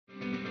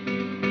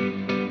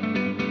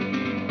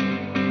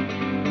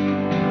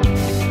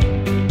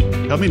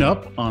Coming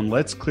up on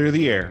Let's Clear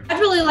the Air.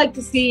 I'd really like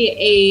to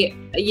see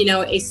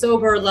a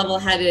sober,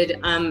 level-headed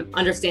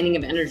understanding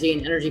of energy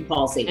and energy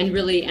policy, and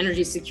really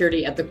energy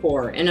security at the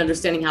core, and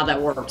understanding how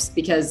that works,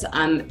 because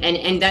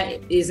and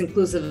that is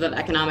inclusive of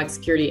economic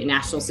security and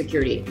national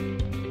security.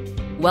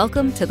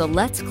 Welcome to the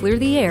Let's Clear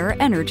the Air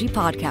Energy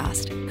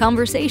Podcast.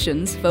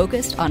 Conversations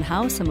focused on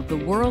how some of the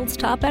world's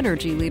top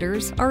energy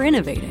leaders are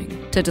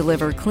innovating to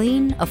deliver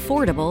clean,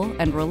 affordable,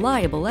 and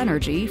reliable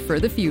energy for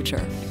the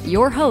future.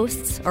 Your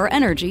hosts are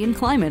energy and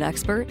climate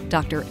expert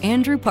Dr.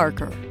 Andrew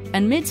Parker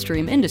and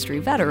midstream industry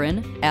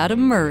veteran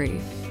Adam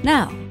Murray.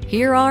 Now,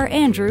 here are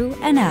Andrew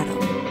and Adam.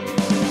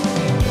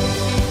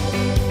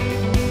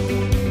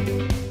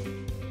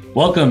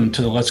 Welcome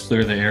to the Let's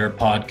Clear the Air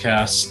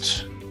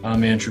podcast.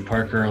 I'm Andrew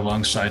Parker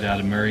alongside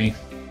Adam Murray.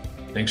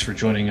 Thanks for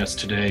joining us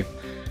today.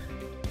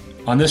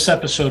 On this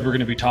episode, we're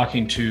going to be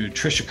talking to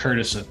Trisha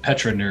Curtis of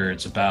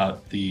PetroNerds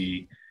about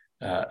the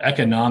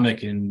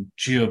economic and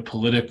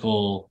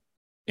geopolitical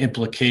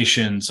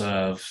implications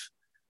of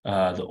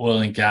the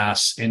oil and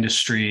gas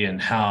industry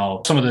and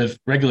how some of the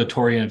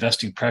regulatory and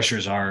investing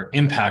pressures are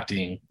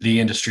impacting the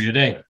industry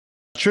today.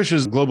 Trisha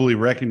is globally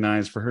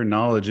recognized for her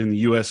knowledge in the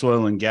U.S.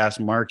 oil and gas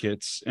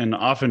markets and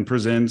often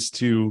presents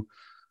to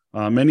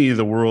many of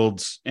the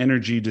world's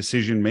energy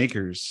decision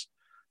makers.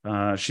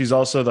 She's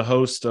also the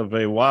host of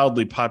a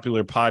wildly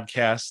popular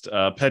podcast,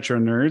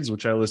 PetroNerds,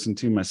 which I listen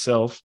to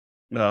myself.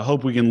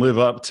 Hope we can live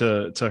up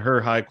to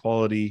her high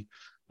quality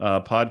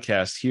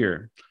podcast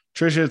here.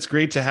 Trisha, it's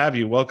great to have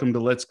you. Welcome to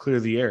Let's Clear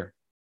the Air.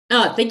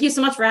 Oh, thank you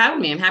so much for having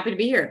me. I'm happy to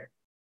be here.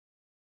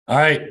 All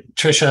right,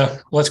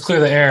 Trisha, let's clear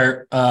the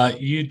air.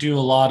 You do a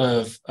lot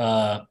of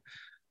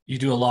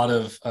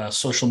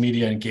social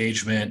media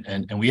engagement,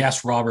 and we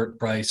asked Robert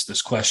Bryce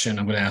this question.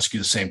 I'm going to ask you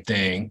the same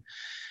thing.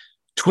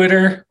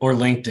 Twitter or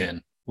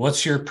LinkedIn?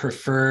 What's your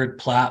preferred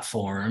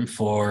platform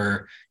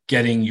for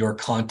getting your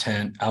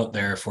content out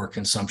there for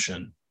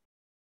consumption?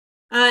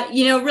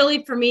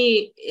 Really for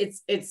me,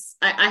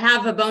 I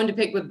have a bone to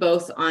pick with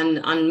both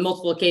on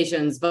multiple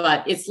occasions,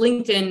 but it's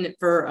LinkedIn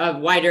for a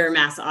wider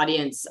mass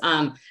audience.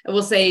 I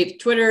will say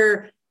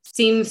Twitter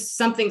seems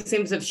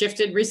to have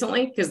shifted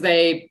recently, because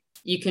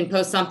you can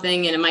post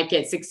something and it might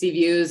get 60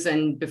 views,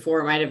 and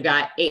before it might have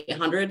got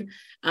 800.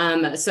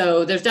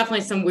 So there's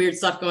definitely some weird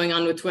stuff going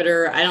on with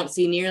Twitter. I don't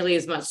see nearly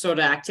as much sort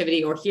of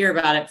activity or hear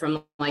about it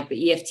from like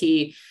the EFT,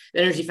 the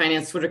energy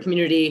finance Twitter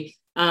community.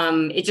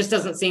 It just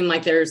doesn't seem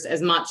like there's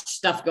as much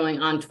stuff going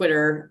on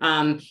Twitter.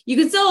 You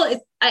can still,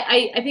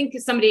 I think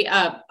somebody,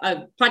 a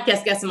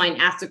podcast guest of mine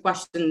asked a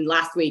question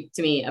last week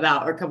to me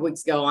or a couple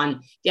weeks ago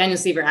on Daniel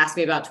Seaver asked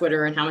me about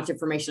Twitter and how much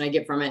information I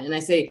get from it. And I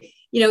say,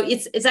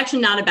 it's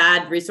actually not a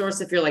bad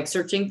resource if you're like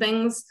searching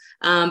things,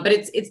 but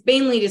it's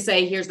mainly to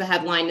say, here's the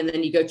headline, and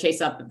then you go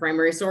chase up the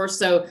primary source.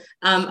 So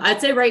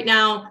I'd say right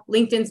now,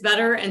 LinkedIn's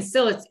better, and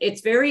still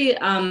it's very,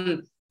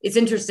 it's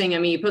interesting. I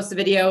mean, you post a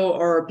video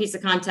or a piece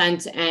of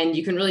content and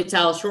you can really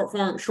tell short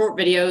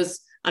videos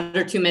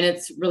under 2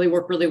 minutes really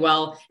work really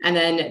well. And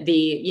then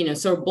the,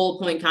 sort of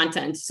bullet point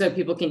content, so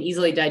people can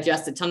easily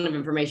digest a ton of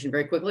information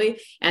very quickly.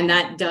 And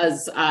that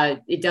does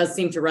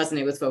seem to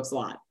resonate with folks a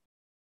lot.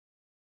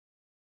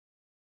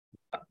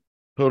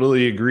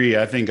 Totally agree.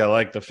 I think I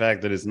like the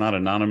fact that it's not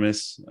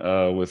anonymous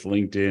with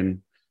LinkedIn.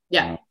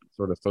 Yeah.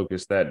 Sort of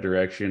focus that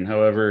direction.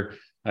 However,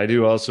 I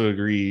do also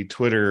agree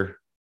Twitter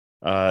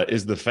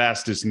is the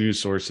fastest news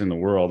source in the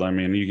world. I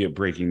mean, you get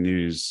breaking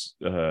news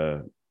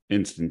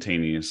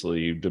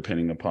instantaneously,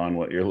 depending upon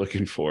what you're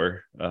looking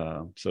for.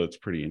 So it's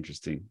pretty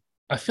interesting.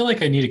 I feel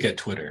like I need to get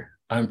Twitter.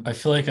 I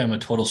feel like I'm a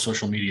total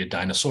social media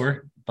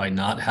dinosaur by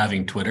not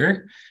having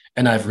Twitter,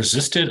 and I've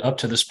resisted up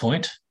to this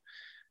point.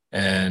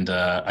 And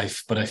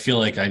but I feel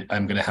like I'm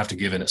going to have to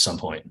give in at some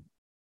point.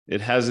 It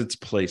has its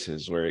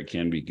places where it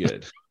can be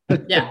good.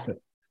 Yeah.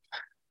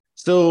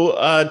 So,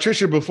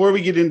 Trisha, before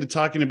we get into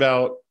talking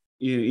about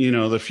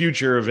the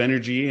future of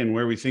energy and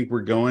where we think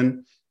we're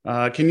going,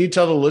 can you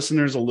tell the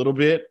listeners a little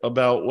bit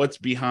about what's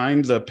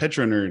behind the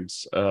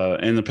PetroNerds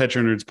and the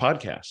PetroNerds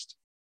podcast?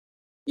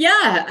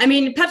 Yeah, I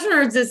mean,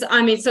 PetroNerds is,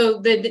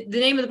 so the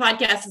name of the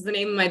podcast is the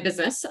name of my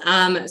business.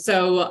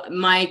 So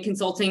my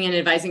consulting and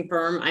advising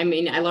firm,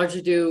 I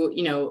largely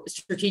do,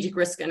 strategic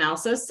risk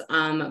analysis,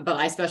 but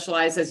I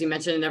specialize, as you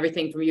mentioned, in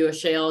everything from U.S.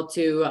 shale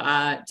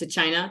to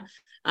China.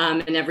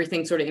 And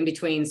everything sort of in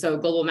between. So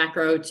global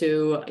macro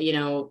to,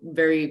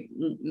 very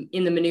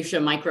in the minutia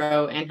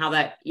micro, and how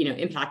that,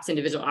 impacts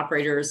individual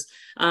operators.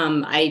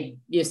 I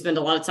spend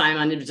a lot of time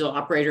on individual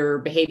operator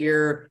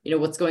behavior,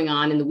 what's going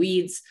on in the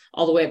weeds,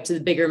 all the way up to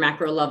the bigger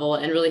macro level,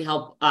 and really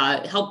help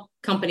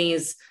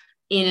companies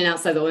in and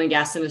outside the oil and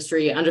gas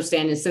industry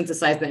understand and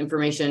synthesize the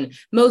information.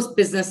 Most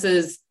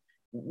businesses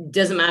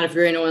doesn't matter if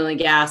you're in oil and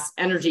gas,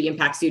 energy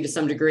impacts you to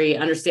some degree,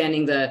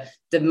 understanding the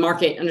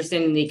market,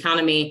 understanding the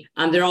economy.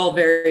 They're all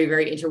very,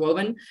 very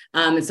interwoven.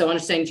 And so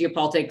understanding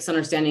geopolitics,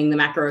 understanding the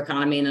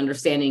macroeconomy, and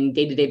understanding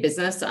day-to-day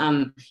business,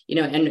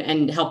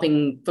 and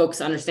helping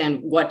folks understand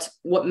what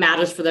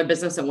matters for their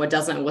business and what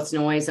doesn't, and what's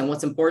noise and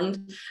what's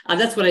important.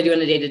 That's what I do on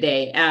a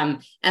day-to-day.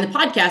 And the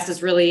podcast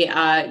is really,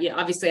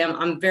 obviously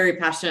I'm very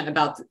passionate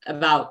about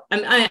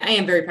I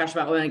am very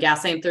passionate about oil and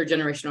gas. I am third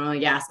generation oil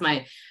and gas.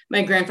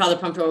 My grandfather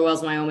pumped oil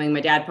wells in Wyoming.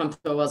 My dad pumped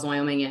oil wells in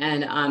Wyoming,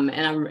 and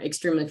I'm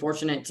extremely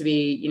fortunate to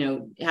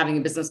be, having a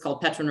business called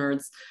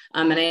PetroNerds.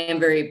 And I am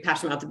very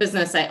passionate about the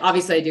business.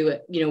 I do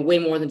it, way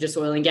more than just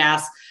oil and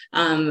gas.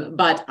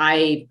 But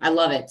I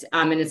love it.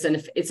 And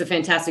it's a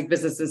fantastic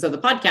business. And so the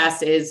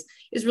podcast is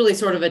really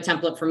sort of a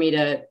template for me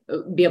to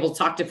be able to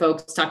talk to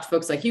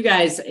folks like you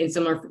guys in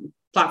similar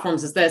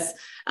platforms as this,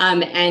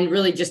 and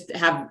really just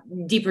have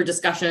deeper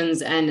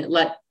discussions and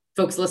let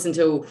folks listen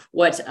to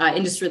what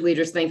industry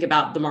leaders think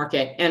about the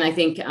market. And I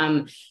think,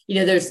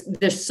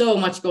 there's so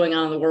much going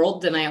on in the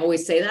world, and I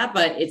always say that,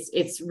 but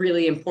it's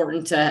really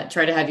important to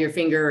try to have your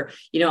finger,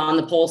 on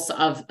the pulse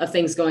of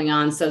things going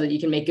on, so that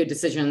you can make good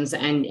decisions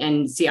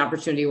and see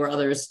opportunity where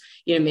others,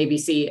 maybe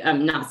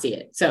not see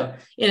it. So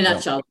in a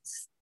nutshell,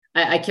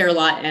 I care a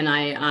lot, and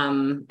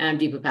I'm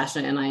deeply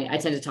passionate, and I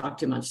tend to talk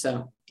too much.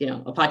 So,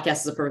 a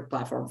podcast is a perfect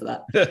platform for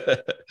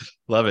that.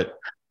 Love it.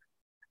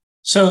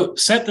 So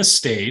set the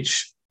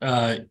stage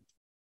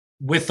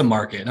with the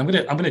market. And I'm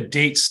gonna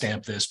date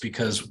stamp this,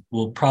 because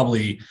we'll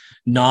probably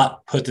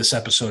not put this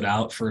episode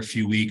out for a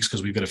few weeks,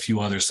 because we've got a few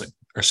others that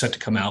are set to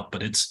come out.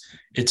 But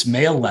it's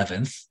May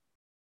 11th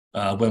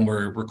when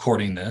we're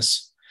recording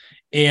this,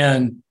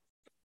 and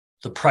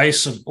the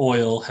price of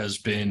oil has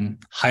been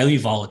highly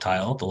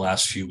volatile the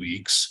last few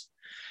weeks.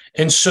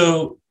 And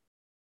so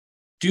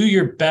do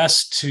your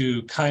best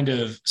to kind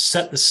of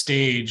set the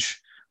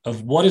stage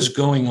of what is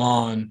going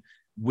on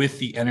with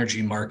the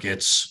energy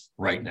markets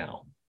right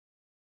now.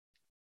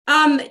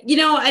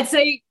 I'd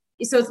say,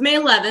 so it's May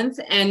 11th,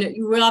 and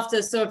we'll have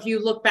to, so if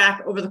you look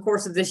back over the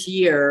course of this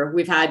year,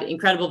 we've had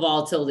incredible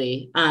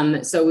volatility.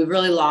 So we've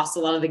really lost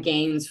a lot of the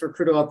gains for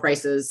crude oil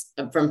prices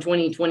from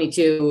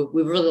 2022.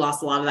 We've really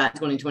lost a lot of that in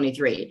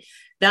 2023.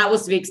 That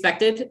was to be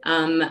expected.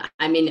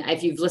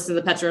 If you've listened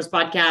to the PetroNerds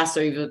podcast,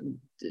 or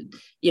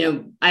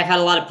I've had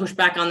a lot of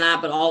pushback on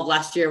that, but all of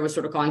last year was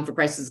sort of calling for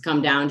prices to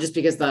come down, just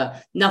because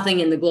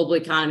nothing in the global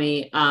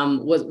economy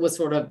was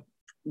sort of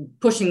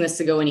pushing this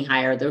to go any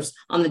higher. There's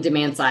on the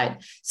demand side.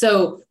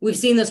 So we've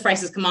seen those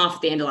prices come off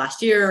at the end of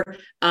last year.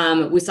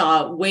 We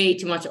saw way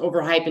too much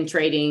overhype in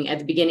trading at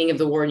the beginning of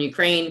the war in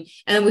Ukraine.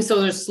 And then we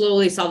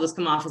slowly saw this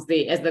come off as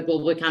the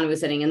global economy was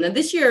hitting. And then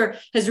this year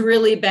has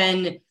really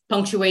been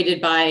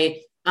punctuated by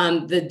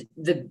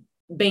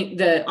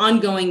the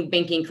ongoing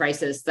banking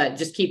crisis that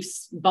just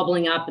keeps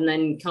bubbling up and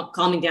then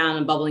calming down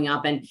and bubbling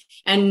up.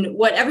 And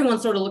what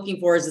everyone's sort of looking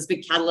for is this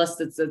big catalyst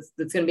that's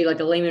going to be like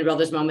a Lehman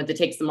Brothers moment that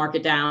takes the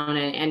market down,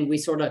 and we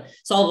sort of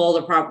solve all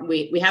the problem.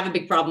 We have a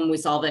big problem, we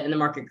solve it, and the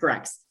market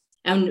corrects.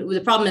 And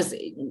the problem is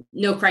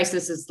no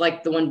crisis is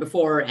like the one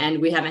before, and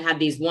we haven't had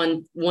these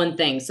one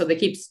thing. So they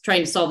keep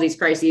trying to solve these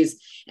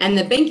crises. And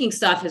the banking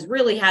stuff has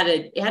really had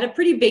a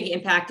pretty big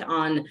impact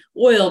on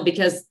oil,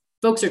 because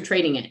folks are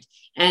trading it.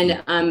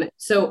 And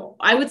so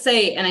I would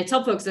say, and I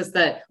tell folks this,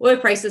 that oil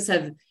prices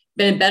have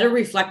been a better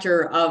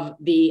reflector of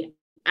the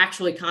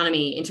actual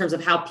economy in terms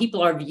of how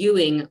people are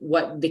viewing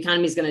what the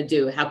economy is going to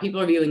do, how people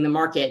are viewing the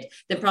market,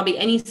 than probably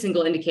any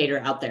single indicator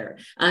out there,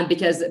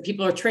 because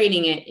people are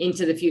trading it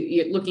into the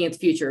future, looking at the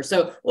future.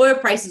 So oil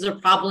prices are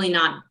probably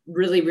not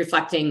really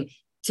reflecting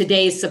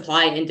today's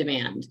supply and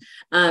demand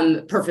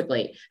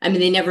perfectly.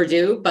 They never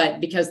do,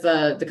 but because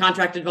the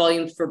contracted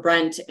volumes for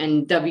Brent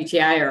and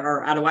WTI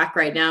are out of whack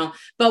right now.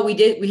 But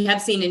we have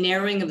seen a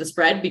narrowing of the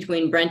spread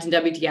between Brent and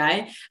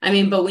WTI.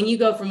 But when you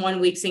go from 1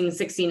 week seeing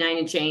 69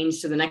 and change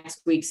to the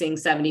next week seeing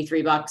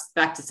 $73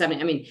 back to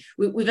 70,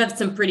 we've had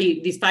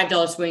these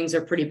 $5 swings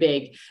are pretty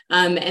big.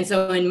 And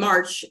so in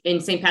March, in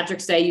St.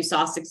 Patrick's Day, you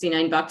saw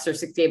 $69 or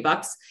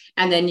 $68,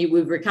 and then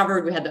we've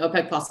recovered. We had the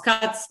OPEC plus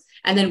cuts.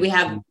 And then we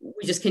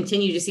just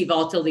continue to see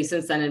volatility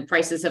since then, and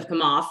prices have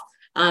come off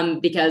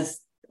because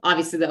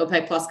obviously the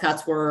OPEC plus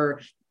cuts were,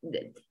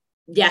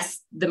 yes,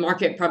 the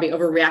market probably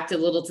overreacted a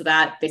little to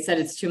that. They said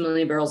it's 2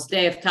 million barrels a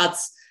day of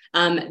cuts.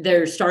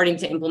 They're starting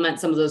to implement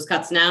some of those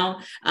cuts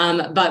now,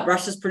 but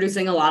Russia's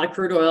producing a lot of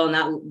crude oil, and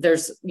that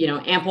there's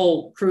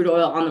ample crude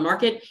oil on the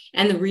market.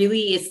 And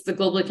really, it's the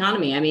global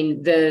economy.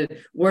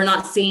 We're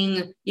not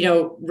seeing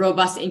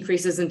robust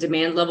increases in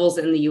demand levels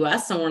in the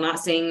U.S., and we're not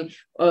seeing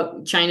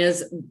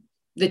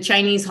the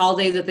Chinese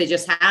holiday that they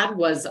just had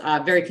was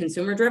very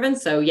consumer driven.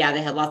 So yeah,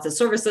 they had lots of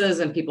services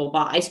and people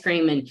bought ice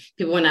cream and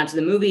people went out to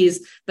the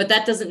movies, but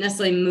that doesn't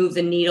necessarily move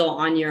the needle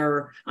on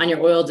your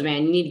oil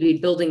demand. You need to be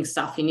building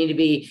stuff. You need to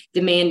be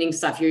demanding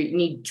stuff. You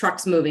need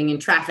trucks moving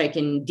and traffic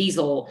and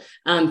diesel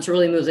to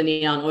really move the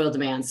needle on oil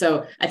demand.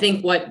 So I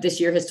think what this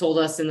year has told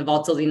us in the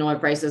volatility in oil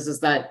prices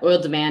is that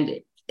oil demand,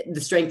 the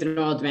strength in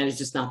oil demand is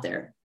just not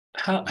there.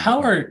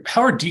 How are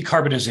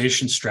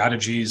decarbonization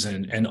strategies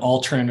and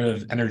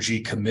alternative energy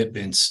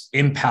commitments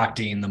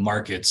impacting the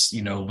markets?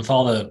 With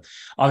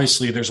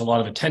obviously there's a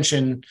lot of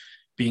attention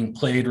being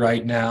played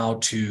right now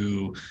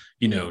to,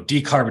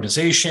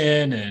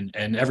 decarbonization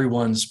and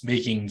everyone's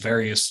making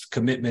various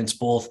commitments,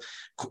 both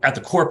at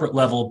the corporate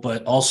level,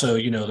 but also,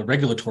 the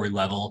regulatory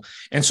level.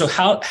 And so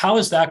how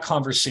is that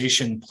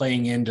conversation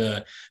playing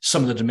into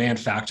some of the demand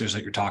factors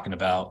that you're talking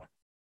about?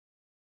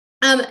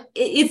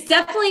 It's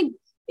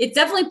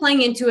definitely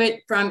playing into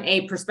it from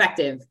a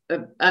perspective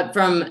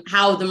from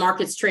how the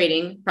market's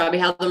trading, probably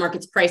how the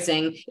market's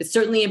pricing. It's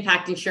certainly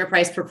impacting share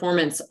price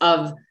performance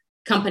of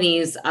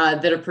companies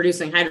that are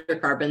producing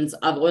hydrocarbons,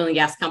 of oil and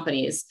gas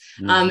companies.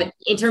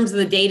 In terms of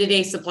the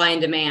day-to-day supply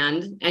and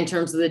demand, in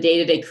terms of the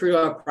day-to-day crude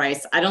oil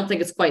price, I don't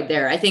think it's quite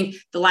there. I think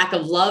the lack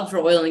of love for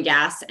oil and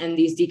gas and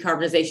these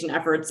decarbonization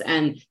efforts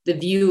and the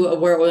view of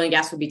where oil and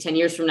gas will be 10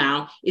 years from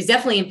now is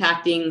definitely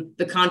impacting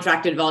the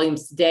contracted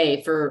volumes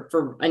today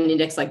for an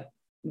index like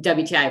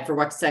WTI, for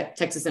West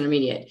Texas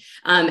Intermediate.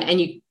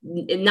 And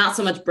not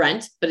so much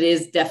Brent, but it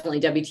is definitely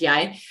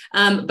WTI.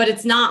 But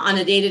it's not on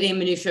a day-to-day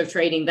minutia of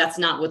trading. That's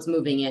not what's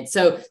moving it.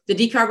 So the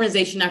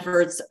decarbonization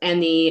efforts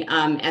and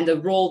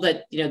the role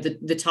that,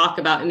 the talk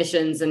about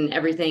emissions and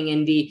everything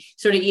and the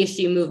sort of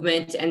ESG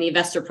movement and the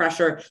investor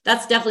pressure,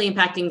 that's definitely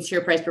impacting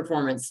share price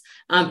performance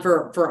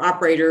for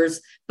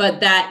operators. But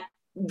that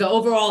the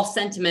overall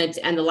sentiment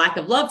and the lack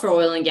of love for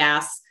oil and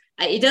gas,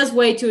 it does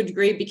weigh to a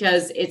degree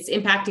because it's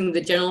impacting the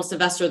generalist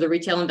investor, the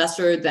retail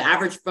investor, the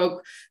average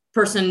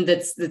person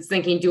that's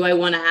thinking, do I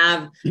want to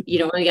have,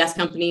 oil and gas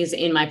companies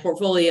in my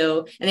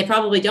portfolio? And they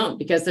probably don't,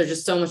 because there's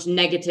just so much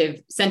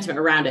negative sentiment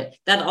around it.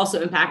 That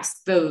also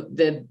impacts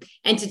the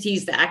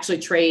entities that actually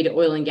trade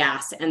oil and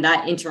gas. And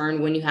that in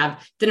turn, when you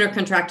have thinner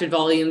contracted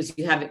volumes,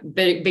 you have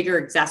bigger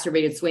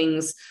exacerbated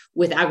swings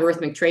with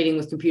algorithmic trading,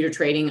 with computer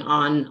trading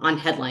on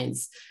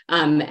headlines.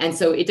 And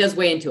so it does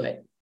weigh into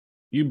it.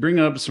 You bring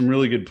up some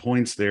really good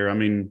points there. I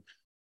mean,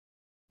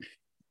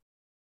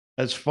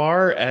 as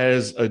far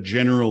as a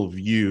general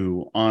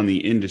view on the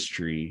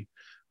industry,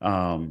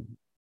 what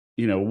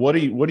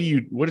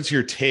is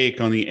your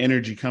take on the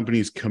energy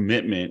companies'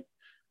 commitment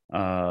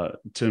to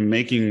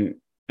making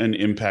an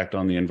impact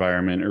on the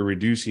environment or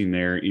reducing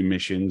their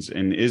emissions?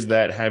 And is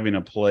that having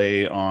a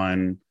play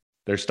on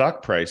their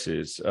stock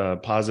prices,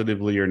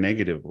 positively or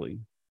negatively?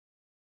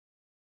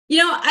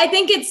 I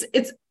think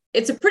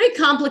it's a pretty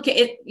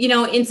complicated,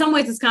 in some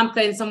ways it's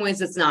complicated, in some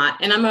ways it's not.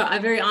 And I'm a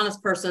very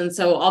honest person,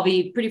 so I'll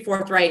be pretty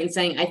forthright in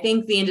saying I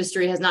think the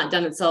industry has not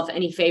done itself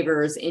any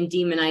favors in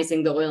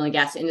demonizing the oil and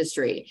gas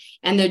industry.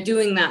 And they're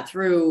doing that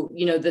through,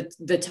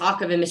 the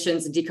talk of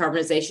emissions and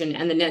decarbonization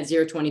and the net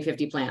zero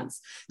 2050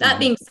 plans. That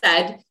being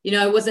said,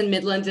 I was in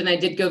Midland and I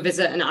did go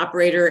visit an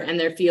operator and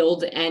their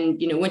field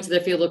and, went to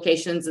their field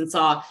locations and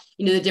saw,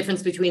 the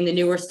difference between the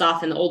newer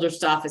stuff and the older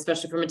stuff,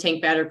 especially from a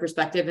tank battery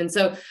perspective. And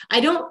so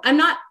I'm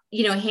not,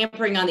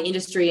 hampering on the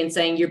industry and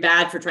saying you're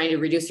bad for trying to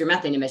reduce your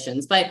methane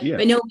emissions, by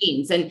no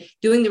means. And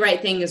doing the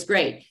right thing is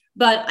great.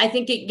 But I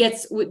think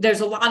there's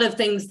a lot of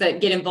things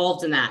that get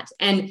involved in that.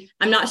 And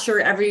I'm not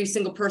sure every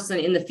single person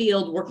in the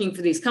field working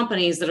for these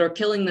companies that are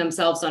killing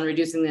themselves on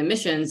reducing the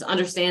emissions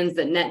understands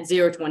that net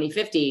zero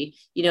 2050,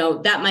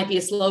 that might be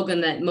a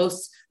slogan that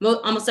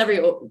almost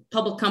every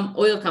public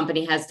oil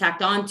company has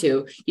tacked on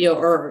to,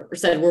 or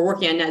said we're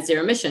working on net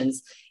zero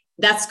emissions.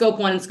 That's scope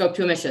 1 and scope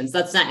 2 emissions.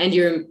 That's not end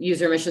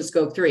user emissions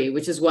scope 3,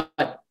 which is what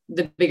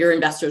the bigger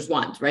investors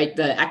want, right?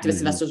 The activist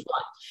investors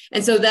want.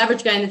 And so the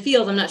average guy in the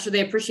field, I'm not sure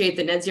they appreciate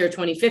that net zero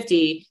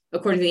 2050,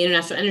 according to the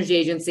International Energy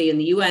Agency and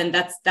the UN,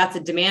 that's a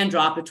demand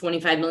drop of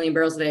 25 million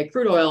barrels a day of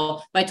crude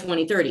oil by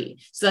 2030.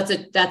 So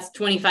that's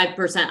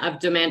 25% of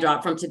demand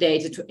drop from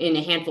today in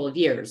a handful of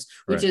years,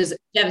 which is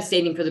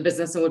devastating for the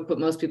business and would put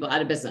most people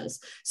out of business.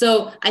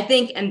 So I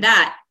think, and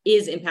that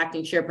is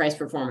impacting share price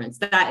performance.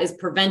 That is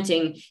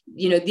preventing,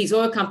 these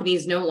oil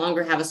companies no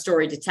longer have a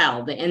story to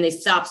tell, and they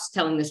stop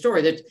telling the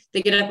story.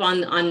 They get up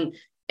on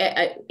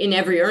in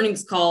every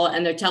earnings call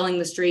and they're telling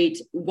the street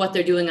what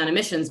they're doing on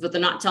emissions, but they're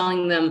not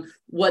telling them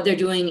what they're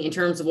doing in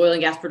terms of oil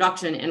and gas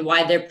production and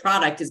why their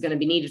product is going to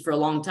be needed for a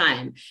long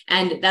time.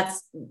 And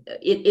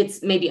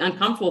it's maybe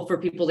uncomfortable for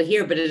people to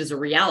hear, but it is a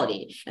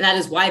reality. And that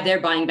is why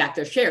they're buying back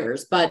their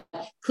shares. But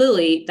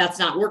clearly that's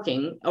not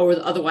working, or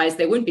otherwise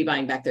they wouldn't be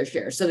buying back their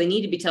shares. So they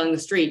need to be telling the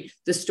street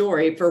the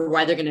story for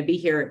why they're going to be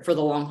here for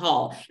the long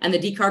haul. And the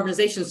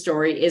decarbonization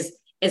story is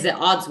at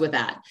odds with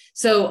that.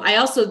 So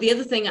the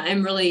other thing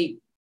I'm really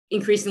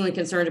increasingly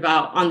concerned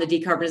about on the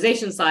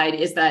decarbonization side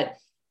is that,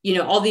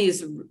 all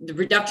these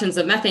reductions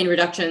of methane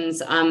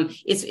reductions,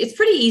 it's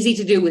pretty easy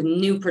to do with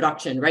new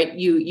production, right?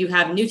 You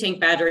have new tank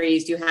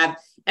batteries,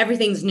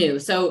 everything's new.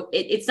 So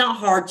it's not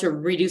hard to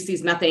reduce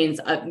methane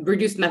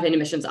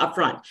emissions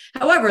upfront.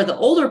 However, the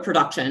older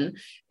production,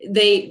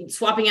 they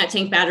swapping out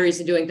tank batteries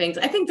and doing things,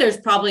 I think there's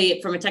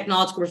probably, from a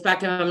technological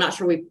perspective, I'm not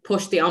sure we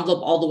push the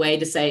envelope all the way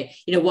to say,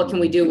 what can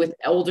we do with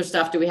older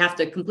stuff? Do we have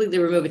to completely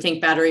remove a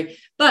tank battery?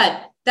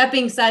 But that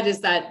being said,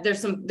 is that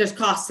there's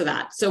costs to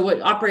that. So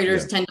what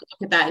operators tend to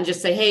look at that and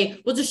just say,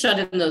 hey, we'll just shut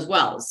in those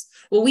wells.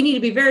 Well, we need to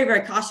be very,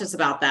 very cautious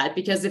about that,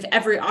 because if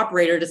every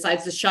operator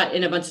decides to shut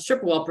in a bunch of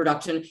stripper well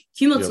production,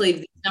 cumulatively,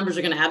 these numbers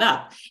are going to add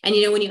up. And,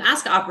 when you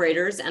ask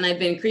operators, and I've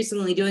been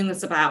increasingly doing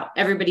this about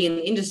everybody in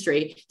the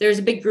industry, there's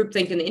a big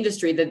groupthink in the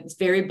industry that's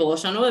very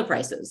bullish on oil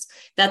prices.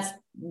 That's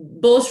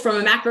bullish from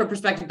a macro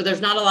perspective, but there's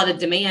not a lot of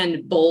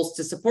demand bulls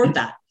to support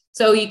that.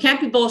 So you can't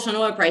be bullish on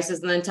oil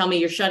prices and then tell me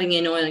you're shutting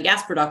in oil and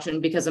gas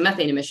production because of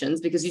methane emissions,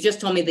 because you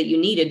just told me that you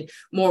needed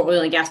more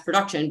oil and gas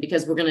production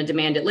because we're going to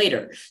demand it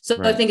later. So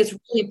right. I think it's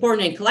really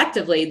important, and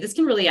collectively, this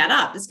can really add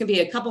up. This can be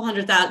a couple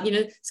 100,000,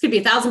 this could be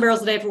 1,000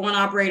 barrels a day for one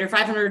operator,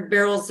 500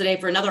 barrels a day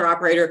for another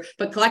operator.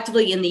 But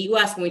collectively in the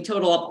US, when we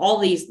total up all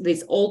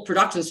these old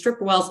production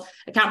stripper wells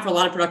account for a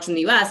lot of production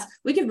in the US,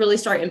 we could really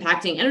start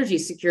impacting energy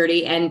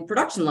security and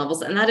production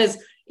levels. And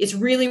it's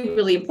really,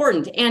 really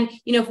important. And,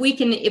 if we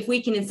can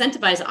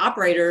incentivize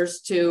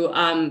operators to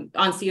on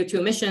CO2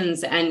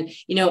 emissions and,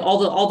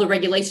 all the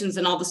regulations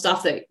and all the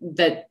stuff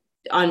that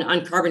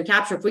on carbon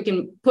capture, if we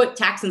can put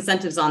tax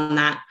incentives on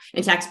that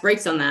and tax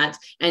breaks on that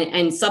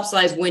and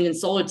subsidize wind and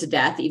solar to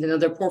death, even though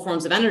they're poor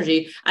forms of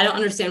energy, I don't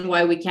understand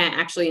why we can't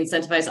actually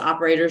incentivize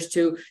operators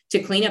to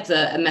clean up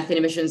the methane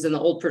emissions in the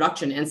old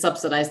production and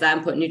subsidize that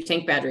and put new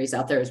tank batteries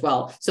out there as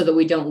well, so that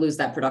we don't lose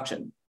that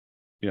production.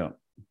 Yeah.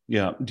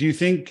 Yeah. Do you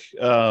think,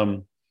 I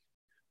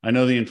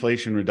know the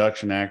Inflation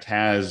Reduction Act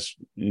has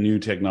new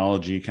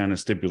technology kind of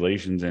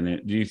stipulations in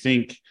it. Do you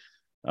think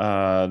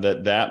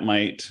that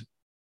might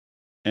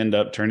end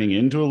up turning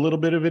into a little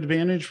bit of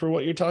advantage for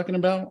what you're talking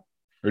about?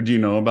 Or do you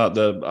know about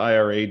the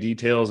IRA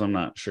details? I'm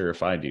not sure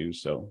if I do.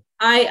 So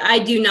I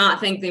do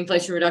not think the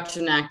Inflation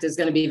Reduction Act is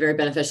going to be very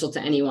beneficial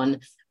to anyone.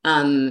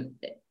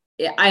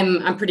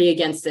 I'm pretty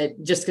against it,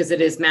 just because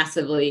it is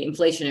massively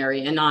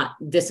inflationary and not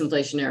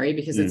disinflationary,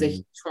 because it's a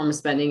huge form of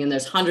spending, and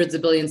there's hundreds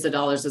of billions of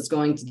dollars that's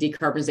going to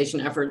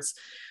decarbonization efforts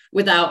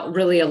without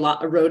really a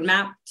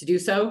roadmap to do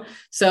so.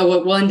 So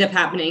what will end up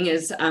happening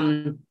is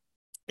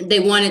they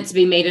want it to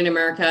be made in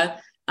America,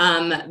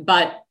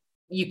 but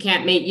you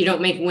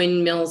don't make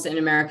windmills in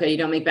America, you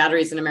don't make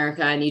batteries in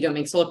America, and you don't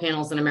make solar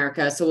panels in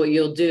America. So what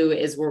you'll do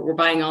is we're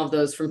buying all of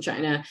those from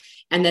China.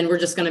 And then we're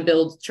just going to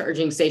build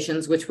charging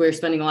stations, which we're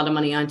spending a lot of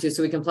money on too,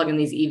 so we can plug in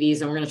these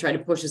EVs, and we're going to try to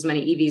push as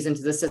many EVs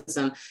into the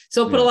system. So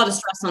it'll put a lot of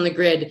stress on the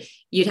grid.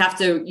 You would have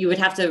to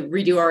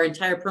redo our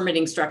entire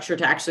permitting structure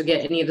to actually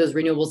get any of those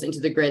renewables into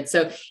the grid.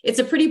 So it's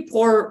a pretty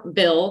poor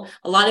bill.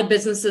 A lot of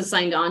businesses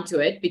signed on to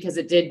it because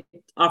it did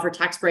offer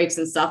tax breaks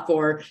and stuff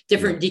for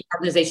different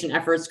decarbonization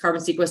efforts,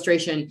 carbon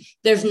sequestration.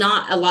 There's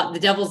not a lot, the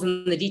devil's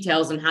in the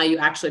details on how you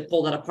actually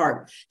pull that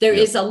apart. There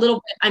is a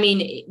little bit,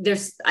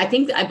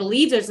 I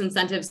believe there's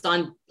incentives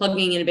on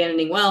plugging and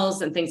abandoning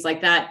wells and things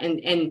like that.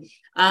 And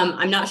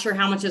I'm not sure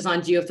how much is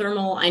on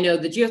geothermal. I know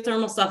the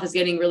geothermal stuff is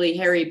getting really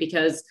hairy,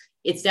 because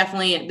there's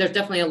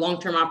definitely a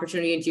long-term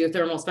opportunity in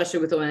geothermal, especially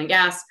with oil and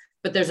gas.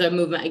 But there's a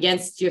movement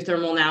against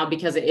geothermal now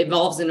because it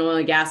evolves in oil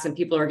and gas, and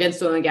people are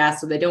against oil and gas.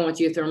 So they don't want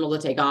geothermal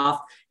to take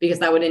off, because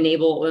that would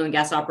enable oil and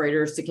gas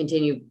operators to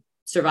continue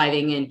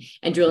surviving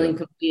and drilling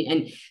complete.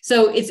 And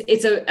so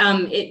it's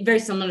very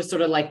similar to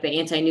sort of like the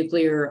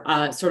anti-nuclear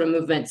sort of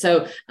movement.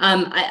 So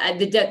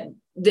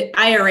the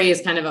IRA is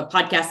kind of a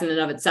podcast in and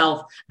of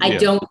itself. I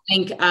don't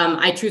think,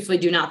 I truthfully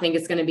do not think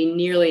it's going to be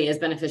nearly as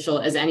beneficial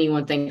as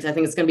anyone thinks. I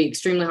think it's going to be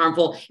extremely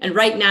harmful. And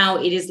right now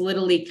it is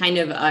literally kind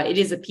of, it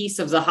is a piece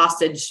of the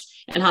hostage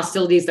and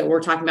hostilities that we're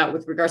talking about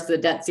with regards to the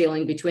debt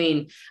ceiling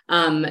between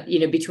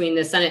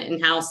the Senate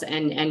and House,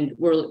 and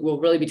we're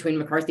really between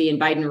McCarthy and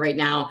Biden right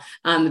now.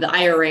 The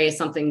IRA is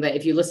something that,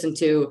 if you listen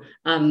to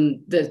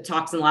the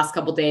talks in the last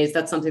couple of days,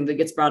 that's something that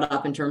gets brought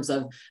up in terms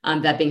of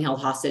that being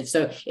held hostage.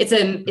 So it's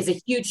a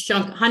huge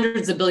chunk,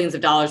 hundreds of billions of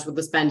dollars with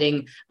the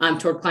spending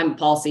toward climate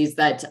policies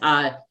that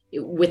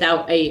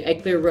without a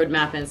clear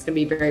roadmap, and it's going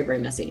to be very, very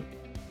messy.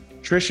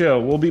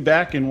 Trisha, we'll be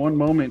back in one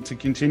moment to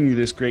continue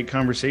this great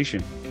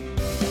conversation.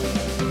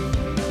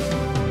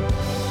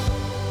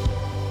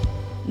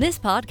 This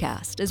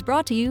podcast is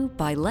brought to you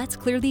by Let's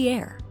Clear the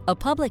Air, a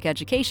public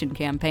education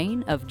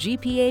campaign of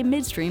GPA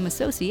Midstream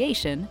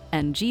Association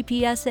and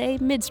GPSA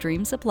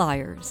Midstream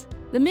Suppliers.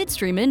 The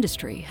midstream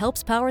industry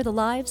helps power the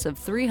lives of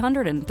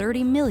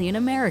 330 million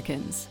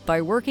Americans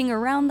by working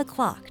around the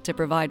clock to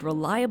provide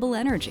reliable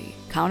energy,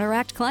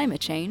 counteract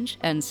climate change,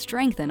 and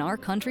strengthen our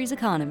country's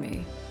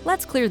economy.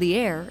 Let's Clear the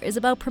Air is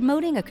about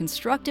promoting a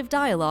constructive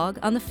dialogue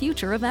on the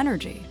future of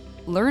energy.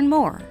 Learn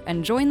more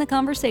and join the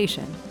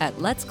conversation at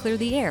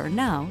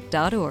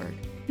letscleartheairnow.org.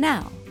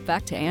 Now,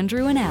 back to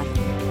Andrew and Adam.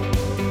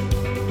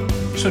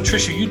 So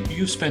Trisha,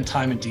 you've spent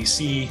time in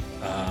DC.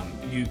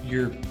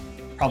 You're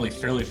probably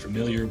fairly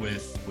familiar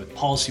with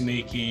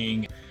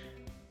policymaking.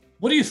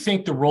 What do you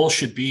think the role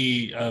should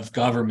be of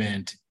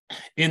government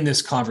in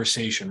this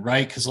conversation,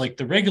 right? Because like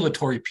the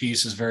regulatory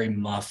piece is very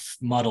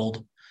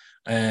muddled,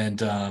 and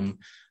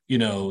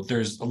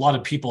there's a lot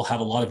of people have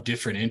a lot of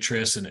different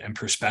interests and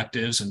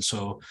perspectives. And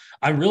so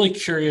I'm really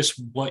curious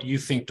what you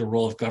think the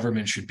role of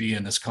government should be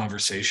in this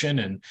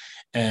conversation,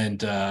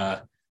 and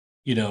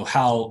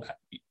how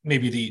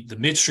maybe the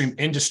midstream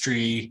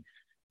industry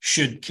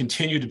should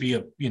continue to be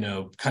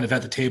kind of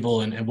at the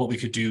table, and what we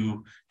could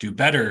do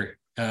better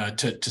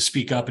to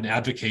speak up and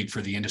advocate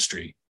for the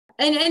industry?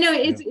 And I know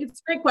it's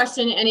a great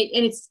question, and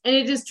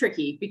it is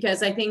tricky,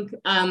 because I think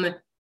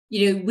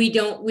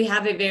we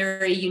have a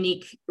very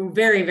unique,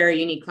 very, very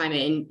unique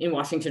climate in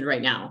Washington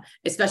right now,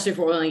 especially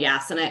for oil and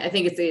gas. And I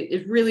think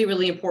it's really,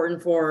 really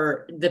important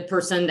for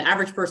the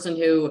average person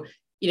who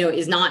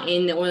is not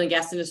in the oil and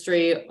gas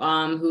industry,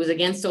 who is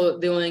against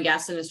the oil and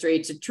gas industry,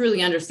 to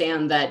truly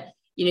understand that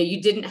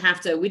we didn't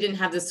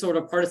have this sort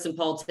of partisan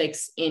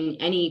politics in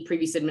any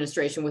previous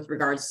administration with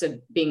regards to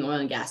being oil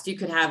and gas. You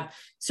could have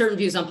certain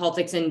views on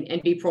politics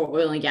and be pro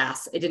oil and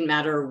gas. It didn't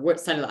matter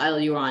what side of the aisle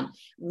you were on.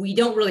 We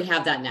don't really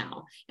have that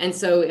now. And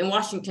so in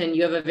Washington,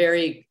 you have a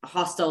very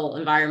hostile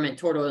environment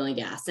toward oil and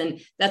gas. And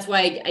that's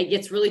why it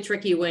gets really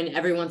tricky when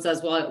everyone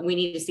says, well, we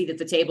need a seat at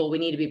the table, we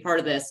need to be part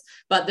of this.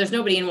 But there's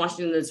nobody in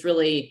Washington that's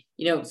really,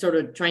 sort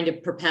of trying to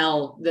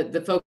propel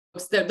the folks.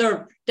 There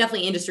are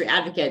definitely industry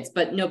advocates,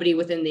 but nobody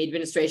within the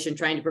administration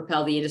trying to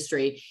propel the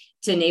industry,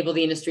 to enable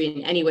the industry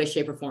in any way,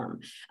 shape, or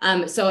form.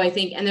 So I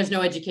think, and there's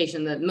no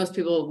education. That most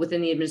people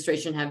within the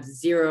administration have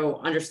zero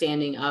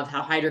understanding of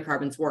how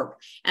hydrocarbons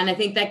work. And I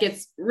think that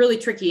gets really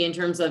tricky in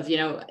terms of,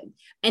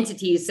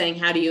 entities saying,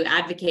 how do you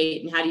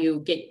advocate, and how do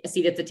you get a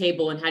seat at the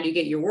table, and how do you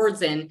get your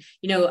words in?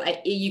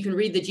 You can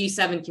read the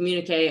G7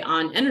 communique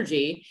on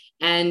energy,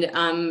 and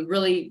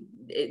really,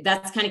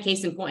 that's kind of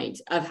case in point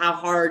of how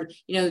hard,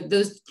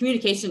 those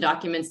communication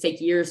documents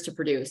take years to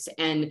produce.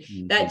 And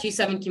that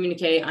G7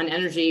 communique on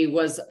energy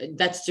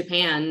that's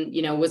Japan,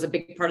 was a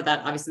big part of that.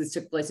 Obviously, this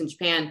took place in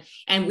Japan.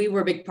 And we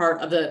were a big part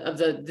of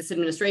this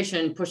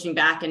administration pushing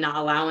back and not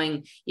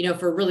allowing,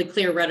 for really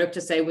clear rhetoric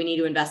to say we need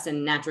to invest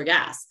in natural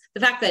gas. The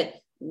fact that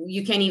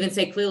you can't even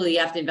say clearly you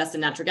have to invest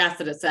in natural gas,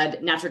 that it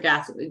said natural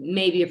gas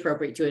may be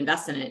appropriate to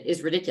invest in it,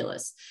 is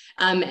ridiculous.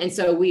 And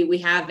so we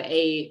have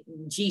a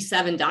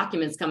G7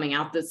 documents coming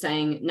out that's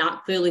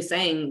not clearly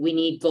saying we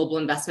need global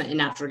investment in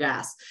natural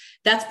gas.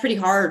 That's pretty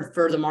hard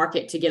for the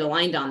market to get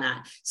aligned on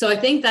that. So I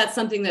think that's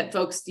something that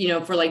folks,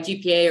 for like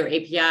GPA or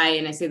API,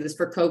 and I say this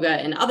for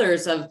KOGA and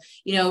others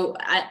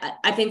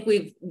I think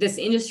this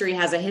industry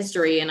has a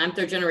history, and I'm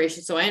third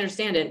generation, so I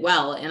understand it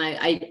well. And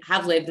I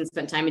have lived and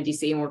spent time in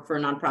DC and worked for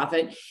a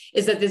nonprofit,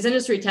 is that this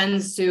industry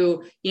tends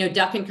to,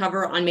 duck and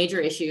cover on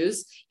major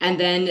issues. And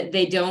then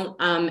they don't,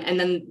 and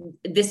then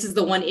this is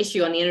the one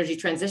issue on the energy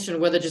transition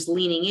where they're just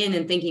leaning in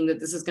and thinking that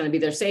this is going to be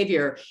their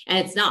savior,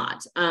 and it's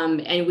not.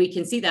 And we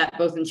can see that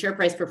both in share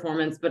price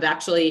performance, but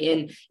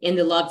actually in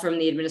the love from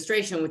the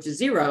administration, which is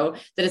zero,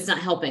 that it's not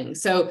helping.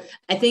 So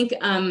I think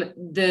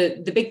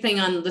the big thing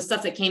on the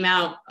stuff that came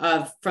out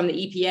from the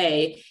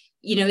EPA,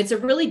 it's a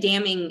really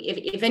damning,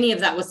 if any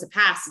of that was to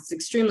pass, it's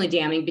extremely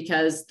damning,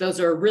 because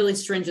those are really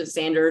stringent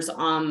standards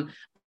on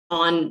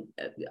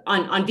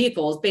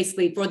vehicles,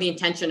 basically for the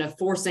intention of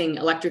forcing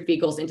electric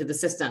vehicles into the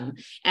system.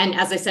 And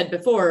as I said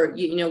before,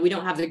 we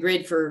don't have the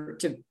grid for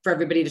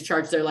everybody to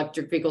charge their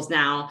electric vehicles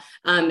now.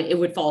 It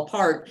would fall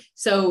apart.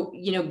 So,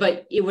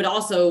 but it would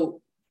also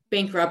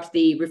bankrupt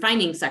the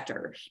refining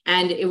sector,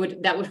 and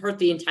that would hurt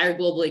the entire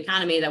global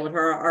economy. That would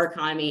hurt our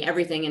economy,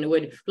 everything, and it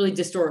would really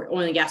distort oil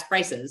and gas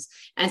prices.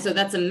 And so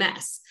that's a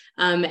mess.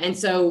 And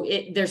so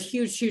there's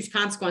huge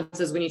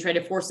consequences when you try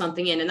to force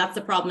something in. And that's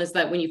the problem, is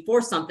that when you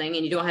force something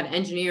and you don't have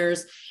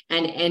engineers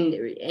and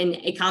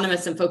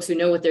economists and folks who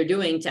know what they're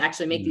doing to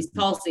actually make these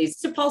policies,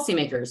 to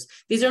policymakers.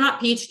 These are not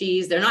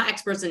PhDs. They're not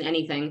experts in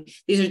anything.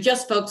 These are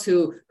just folks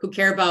who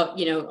care about,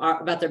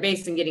 about their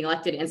base and getting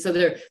elected. And so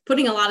they're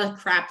putting a lot of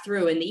crap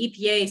through, and the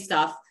EPA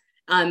stuff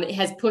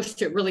has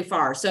pushed it really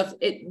far. So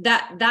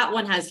that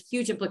one has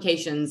huge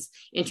implications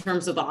in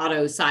terms of the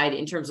auto side,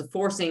 in terms of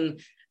forcing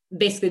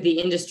basically the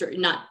industry,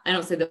 I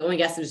don't say the oil and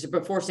gas industry,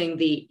 but forcing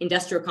the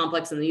industrial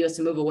complex in the US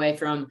to move away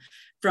from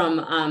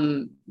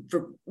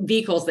for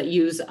vehicles that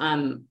use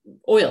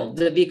oil,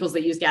 the vehicles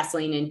that use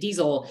gasoline and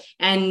diesel.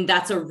 And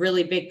that's a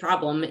really big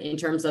problem in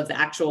terms of the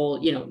actual,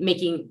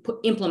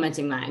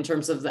 implementing that in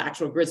terms of the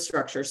actual grid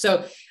structure.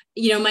 So,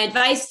 my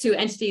advice to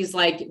entities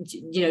like,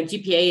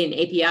 GPA and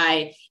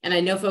API, and I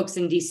know folks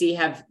in DC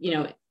have,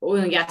 oil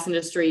and gas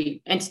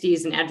industry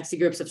entities and advocacy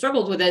groups have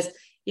struggled with this.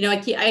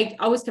 I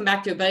always come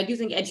back to it, but I do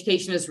think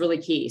education is really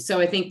key. So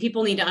I think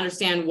people need to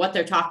understand what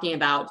they're talking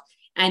about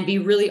and be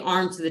really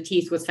armed to the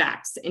teeth with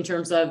facts in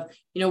terms of,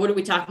 what are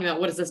we talking about?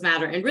 What does this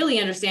matter? And really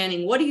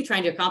understanding, what are you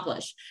trying to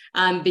accomplish?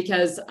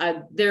 Because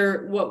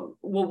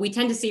what we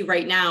tend to see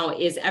right now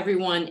is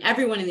everyone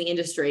in the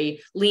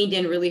industry leaned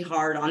in really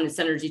hard on this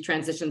energy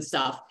transition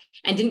stuff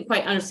and didn't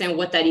quite understand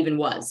what that even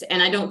was.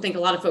 And I don't think a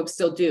lot of folks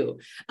still do,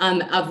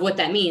 of what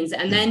that means.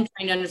 And then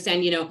trying to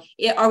understand,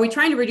 are we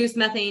trying to reduce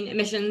methane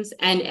emissions?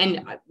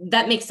 And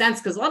that makes sense,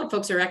 because a lot of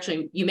folks are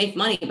actually, you make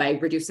money by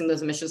reducing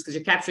those emissions because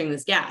you're capturing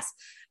this gas.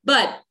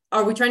 But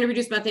are we trying to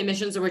reduce methane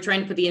emissions, or we're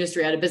trying to put the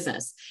industry out of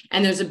business?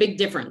 And there's a big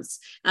difference.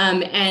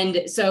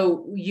 And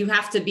so you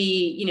have to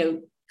be,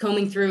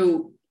 combing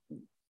through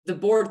the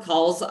board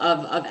calls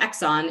of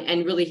Exxon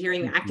and really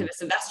hearing the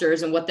activist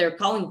investors and what they're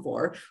calling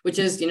for, which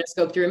is,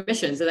 scope 3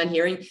 emissions, and then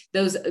hearing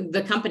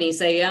the companies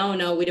say, oh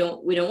no, we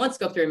don't want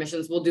scope 3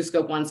 emissions, we'll do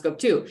scope 1, scope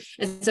 2.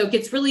 And so it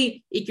gets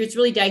really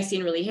dicey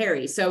and really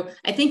hairy. So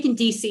I think in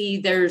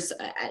DC, there's,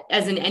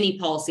 as in any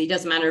policy,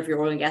 doesn't matter if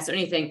you're oil and gas or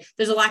anything,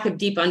 there's a lack of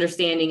deep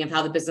understanding of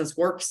how the business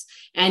works.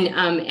 And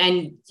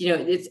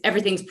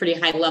everything's pretty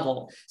high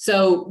level.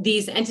 So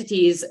these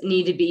entities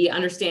need to be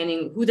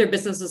understanding who their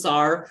businesses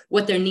are,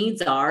 what their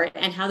needs are,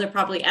 and how they're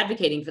properly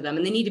advocating for them.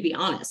 And they need to be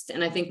honest.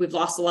 And I think we've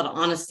lost a lot of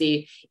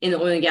honesty in the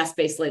oil and gas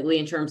space lately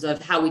in terms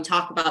of how we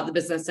talk about the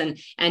business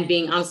and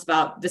being honest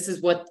about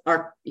these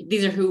are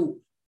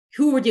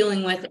who we're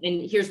dealing with,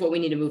 and here's what we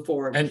need to move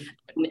forward. And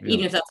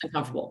even if that's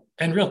uncomfortable.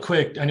 And real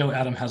quick, I know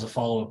Adam has a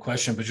follow-up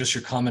question, but just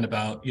your comment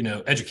about,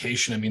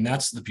 education. I mean,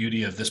 that's the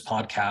beauty of this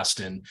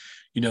podcast and,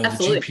 the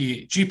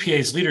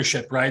GPA's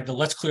leadership, right? The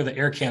Let's Clear the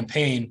Air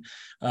campaign,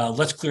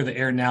 let's clear the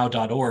air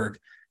now.org.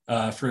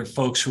 For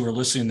folks who are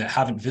listening that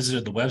haven't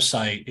visited the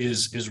website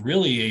is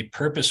really a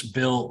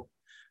purpose-built,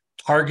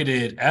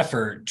 targeted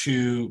effort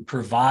to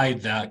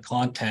provide that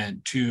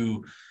content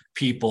to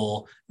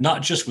people,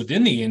 not just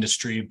within the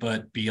industry,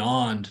 but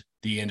beyond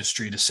the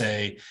industry, to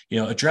say,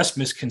 address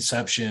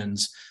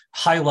misconceptions,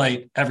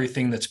 highlight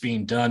everything that's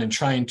being done, and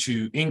trying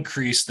to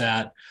increase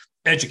that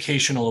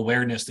educational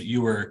awareness that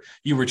you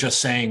were just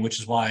saying, which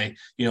is why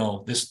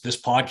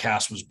this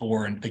podcast was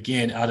born,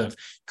 again, out of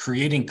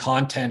creating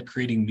content,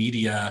 creating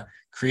media,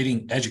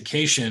 creating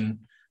education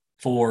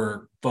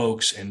for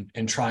folks,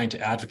 and trying to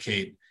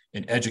advocate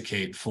and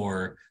educate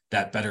for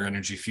that better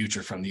energy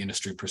future from the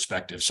industry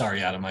perspective.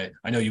 Sorry, Adam, I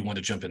know you want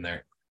to jump in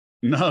there.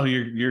 No,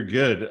 you're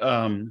good.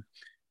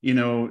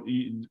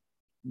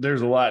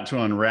 There's a lot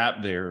to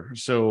unwrap there.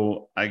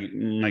 So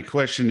my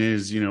question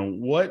is,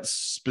 what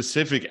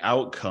specific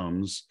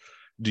outcomes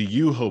do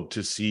you hope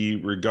to see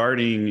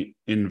regarding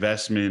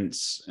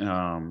investments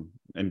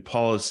and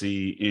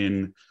policy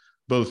in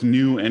both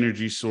new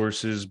energy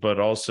sources, but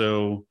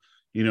also,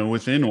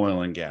 within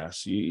oil and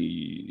gas?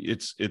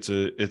 It's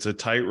a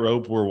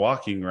tightrope we're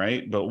walking,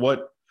 right? But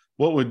what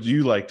would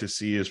you like to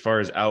see as far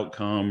as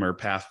outcome or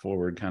path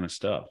forward kind of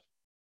stuff?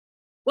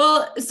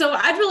 Well, so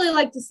I'd really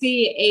like to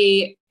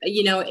see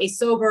a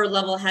sober,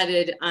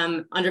 level-headed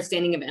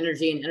understanding of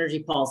energy and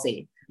energy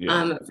policy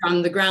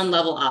from the ground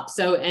level up.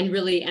 So, and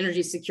really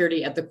energy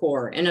security at the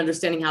core and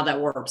understanding how that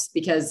works,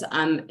 because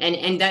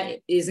and that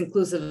is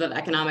inclusive of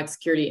economic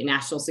security and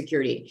national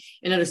security,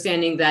 and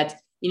understanding that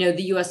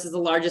the U.S. is the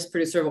largest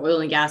producer of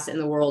oil and gas in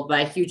the world by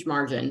a huge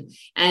margin.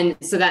 And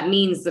so that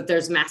means that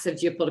there's massive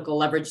geopolitical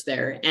leverage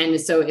there. And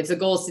so if the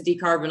goal is to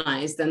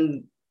decarbonize,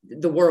 then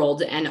the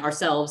world and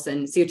ourselves,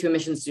 and CO2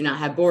 emissions do not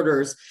have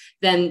borders,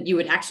 then you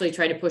would actually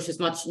try to push as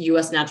much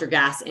U.S. natural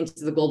gas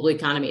into the global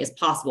economy as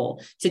possible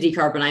to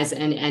decarbonize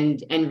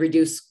and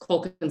reduce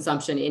coal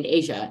consumption in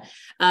Asia.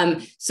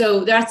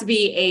 So there has to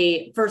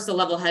be a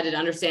level-headed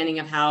understanding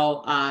of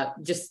how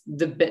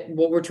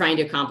what we're trying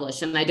to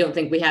accomplish. And I don't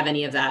think we have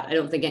any of that. I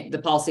don't think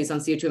the policies on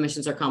CO2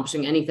 emissions are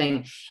accomplishing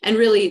anything. And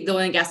really, the oil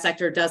and gas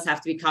sector does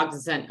have to be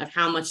cognizant of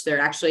how much they're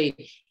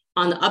actually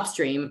on the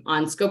upstream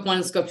on scope 1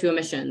 and scope 2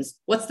 emissions.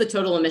 What's the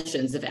total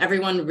emissions? If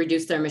everyone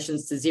reduced their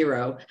emissions to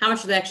zero, how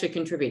much are they actually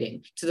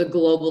contributing to the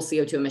global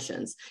CO2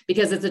 emissions?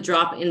 Because it's a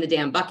drop in the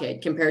damn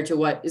bucket compared to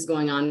what is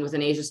going on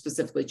within Asia,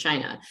 specifically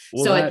China.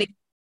 Well, so I think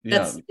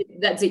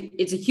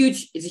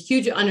it's a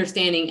huge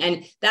understanding.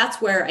 And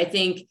that's where I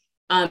think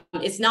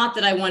it's not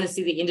that I want to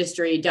see the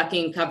industry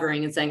ducking,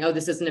 covering, and saying, oh,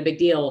 this isn't a big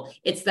deal.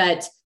 It's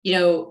that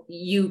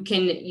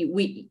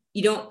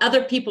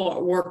other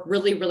people work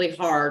really, really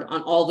hard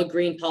on all the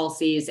green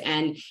policies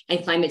and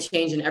climate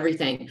change and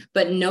everything,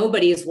 but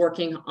nobody is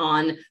working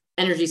on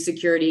energy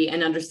security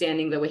and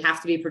understanding that we have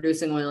to be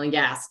producing oil and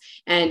gas.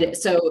 And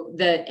so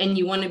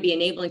you want to be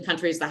enabling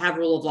countries that have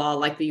rule of law,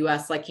 like the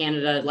US, like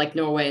Canada, like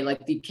Norway,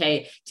 like the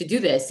UK, to do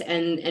this.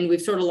 And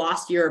we've sort of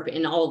lost Europe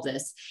in all of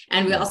this.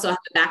 And we also have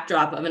the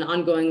backdrop of an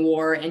ongoing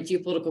war and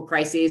geopolitical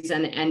crises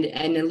and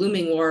a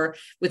looming war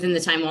within the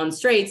Taiwan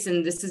Straits.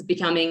 And this is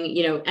becoming,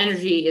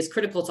 energy is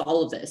critical to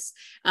all of this.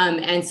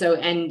 And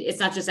it's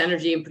not just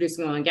energy and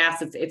producing oil and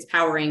gas, it's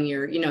powering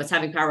it's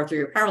having power through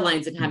your power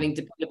lines and having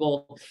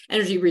dependable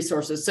energy resources.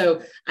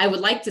 So I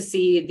would like to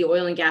see the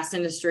oil and gas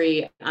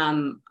industry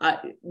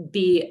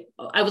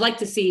I would like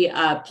to see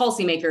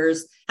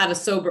policymakers have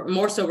a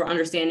more sober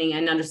understanding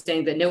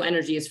that no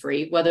energy is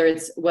free, whether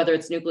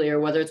it's nuclear,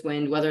 whether it's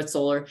wind, whether it's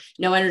solar.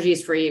 No energy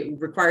is free. It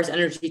requires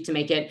energy to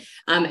make it,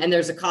 and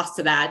there's a cost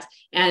to that.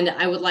 And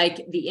I would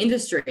like the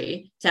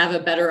industry to have a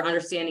better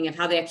understanding of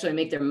how they actually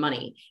make their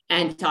money.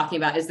 And talking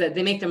about is that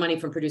they make their money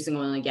from producing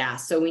oil and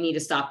gas. So we need to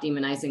stop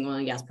demonizing oil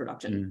and gas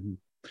production. Mm-hmm.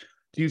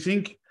 Do you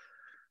think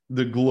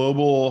the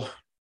global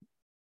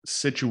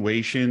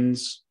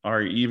situations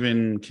are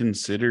even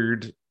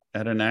considered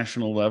at a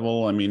national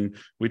level? I mean,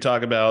 we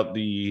talk about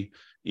the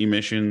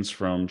emissions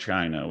from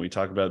China. We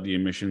talk about the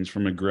emissions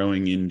from a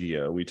growing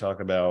India. We talk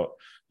about,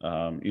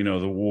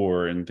 the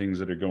war and things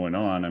that are going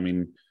on. I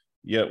mean,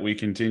 yet we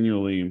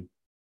continually,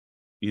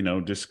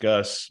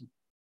 discuss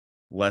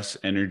less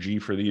energy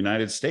for the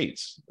United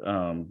States.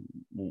 What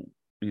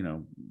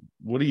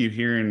are you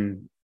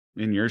hearing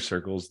in your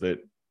circles? That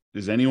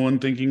is anyone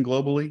thinking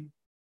globally?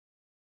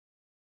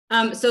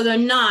 So they're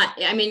not.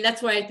 I mean,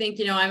 that's why I think,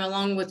 I'm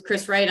along with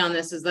Chris Wright on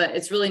this, is that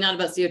it's really not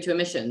about CO2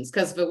 emissions,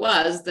 because if it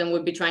was, then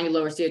we'd be trying to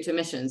lower CO2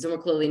 emissions, and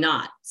we're clearly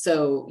not.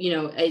 So,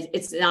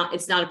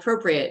 it's not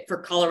appropriate for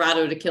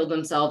Colorado to kill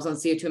themselves on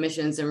CO2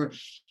 emissions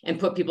and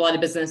put people out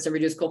of business and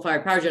reduce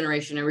coal-fired power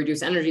generation and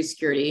reduce energy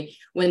security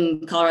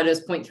when Colorado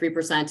is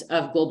 0.3%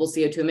 of global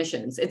CO2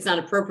 emissions. It's not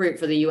appropriate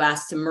for the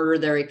US to murder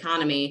their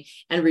economy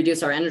and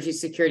reduce our energy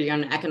security, our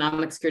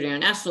economic security, our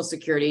national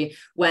security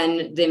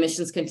when the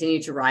emissions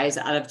continue to rise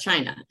out of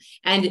China.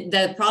 And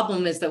the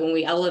problem is that when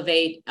we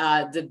elevate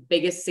the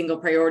biggest single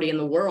priority in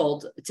the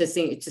world to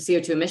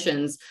CO2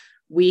 emissions,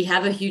 we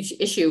have a huge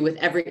issue with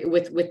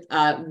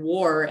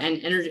war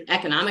and energy,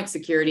 economic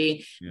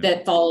security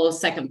that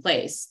follows second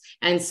place.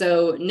 And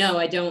so, no,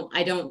 I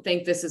don't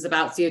think this is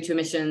about CO2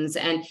 emissions.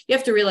 And you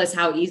have to realize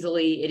how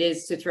easily it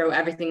is to throw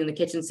everything in the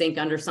kitchen sink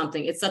under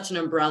something. It's such an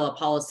umbrella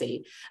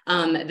policy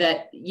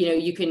that,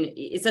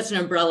 it's such an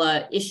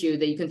umbrella issue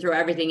that you can throw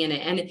everything in it.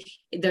 And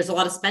there's a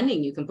lot of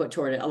spending you can put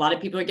toward it. A lot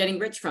of people are getting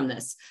rich from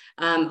this.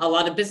 A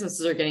lot of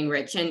businesses are getting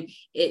rich. And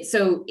it's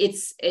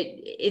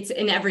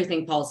an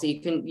everything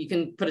policy. You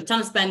can put a ton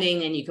of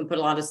spending and you can put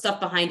a lot of stuff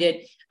behind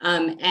it.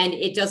 And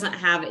it just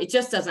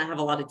doesn't have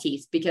a lot of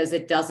teeth, because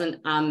it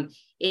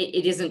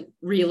isn't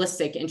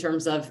realistic in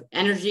terms of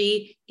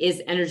energy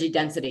is energy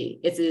density.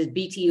 It's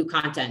BTU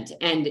content.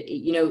 And,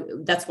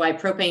 that's why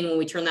propane, when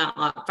we turn that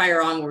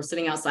fire on, when we're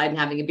sitting outside and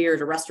having a beer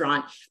at a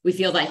restaurant, we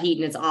feel that heat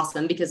and it's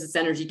awesome because it's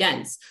energy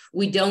dense.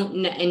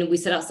 And we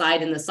sit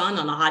outside in the sun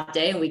on a hot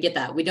day and we get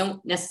that. We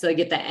don't necessarily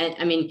get that.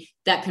 I mean,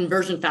 that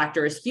conversion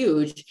factor is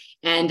huge.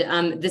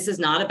 And this is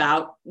not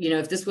about,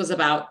 if this was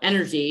about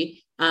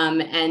energy,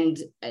 and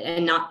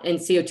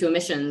CO2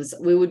 emissions,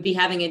 we would be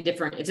having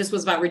if this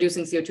was about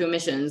reducing CO2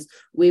 emissions,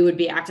 we would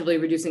be actively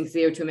reducing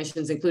CO2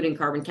 emissions, including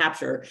carbon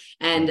capture.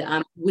 And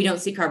we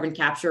don't see carbon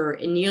capture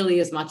nearly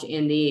as much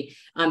in the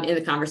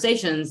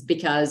conversations,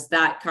 because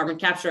that carbon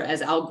capture,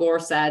 as Al Gore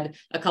said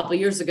a couple of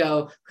years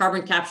ago,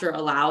 carbon capture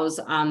allows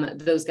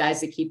those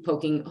guys to keep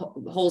poking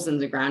holes in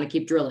the ground and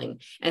keep drilling.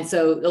 And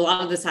so a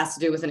lot of this has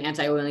to do with an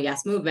anti-oil and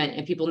gas movement,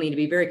 and people need to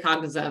be very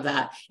cognizant of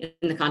that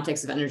in the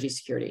context of energy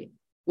security,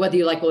 whether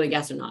you like oil and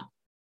gas or not.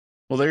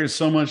 Well, there's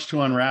so much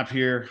to unwrap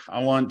here.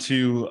 I want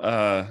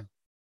to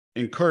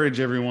encourage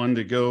everyone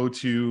to go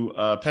to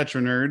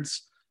PetroNerds,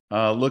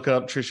 look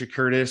up Trisha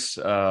Curtis.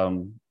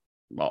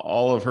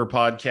 All of her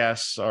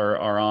podcasts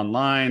are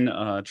online.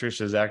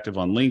 Trisha is active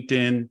on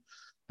LinkedIn.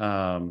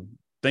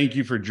 Thank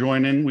you for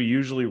joining. We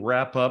usually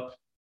wrap up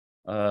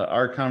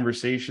our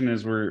conversation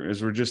as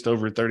we're just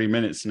over 30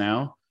 minutes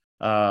now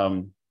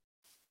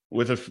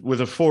with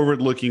a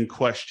forward-looking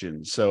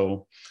question.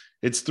 So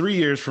it's 3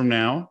 years from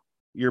now,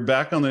 you're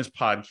back on this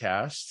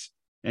podcast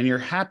and you're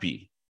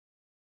happy.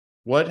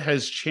 What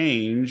has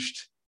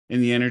changed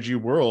in the energy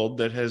world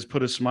that has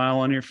put a smile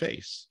on your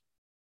face?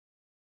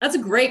 That's a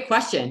great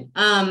question.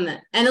 And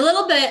a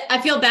little bit,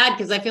 I feel bad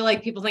because I feel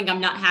like people think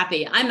I'm not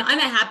happy. I'm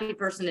a happy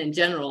person in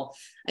general.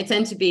 I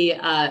tend to be,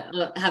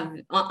 have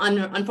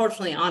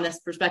unfortunately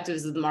honest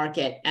perspectives of the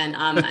market, and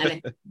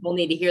people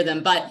need to hear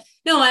them. But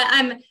no,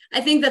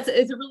 I think it's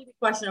a really good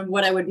question of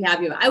what I would be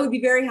happy about. I would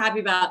be very happy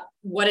about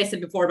what I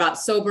said before about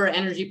sober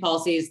energy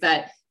policies,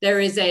 that there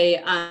is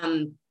a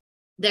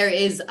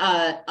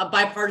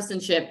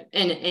bipartisanship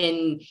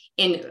in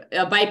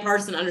a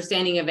bipartisan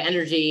understanding of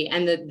energy,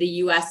 and that the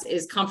U.S.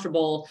 is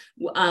comfortable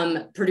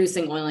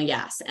producing oil and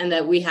gas, and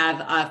that we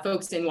have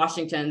folks in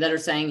Washington that are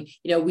saying,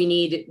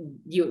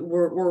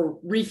 we're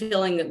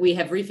refilling, that we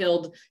have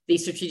refilled the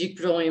Strategic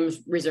Petroleum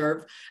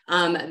Reserve,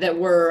 that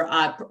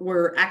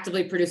we're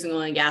actively producing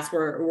oil and gas,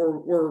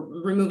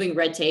 we're removing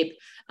red tape.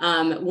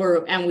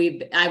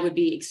 I would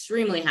be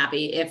extremely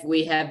happy if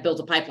we have built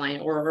a pipeline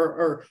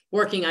or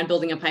working on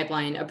building a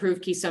pipeline,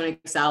 approved Keystone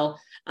XL.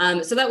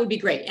 So that would be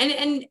great.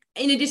 And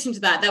in addition to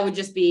that, that would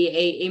just be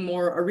a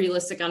more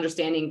realistic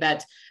understanding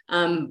that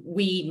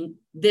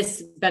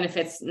this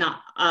benefits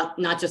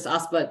not just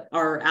us, but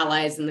our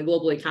allies in the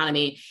global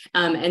economy.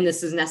 And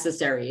this is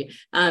necessary.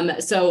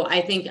 So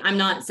I think I'm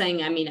not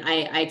saying,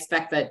 I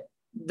expect that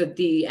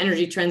the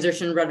energy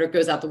transition rhetoric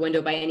goes out the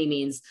window by any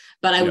means,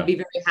 but I would be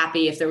very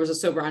happy if there was a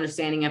sober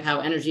understanding of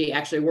how energy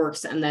actually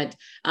works, and that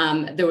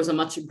there was a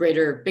much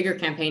bigger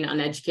campaign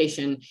on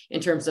education in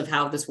terms of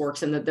how this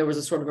works, and that there was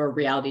a sort of a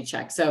reality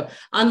check. So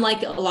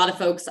unlike a lot of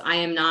folks, I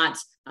am not,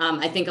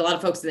 I think a lot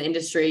of folks in the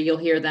industry, you'll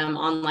hear them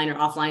online or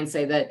offline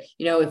say that,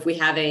 if we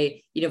have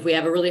a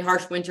really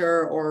harsh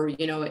winter, or,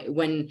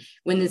 when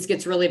this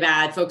gets really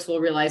bad, folks will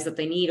realize that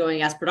they need oil and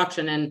gas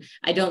production. And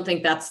I don't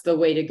think that's the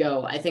way to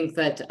go. I think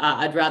that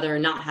I'd rather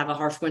not have a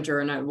harsh winter,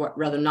 and I'd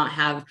rather not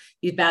have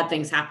these bad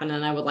things happen.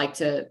 And I would like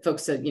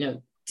folks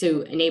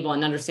to enable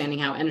an understanding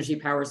how energy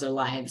powers their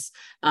lives.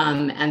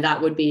 And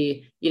that would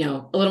be, a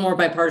little more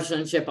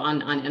bipartisanship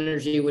on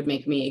energy would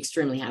make me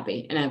extremely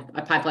happy. And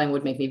a pipeline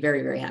would make me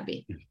very, very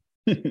happy.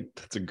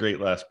 That's a great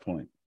last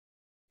point.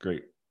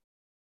 Great.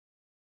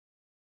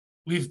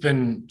 we've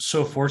been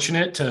so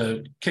fortunate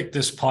to kick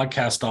this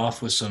podcast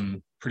off with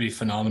some pretty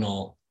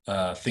phenomenal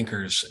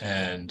thinkers,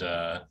 and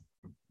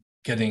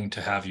getting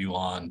to have you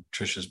on,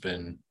 Trisha, has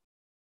been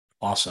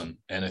awesome.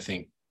 And I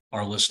think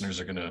our listeners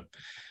are going to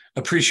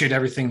appreciate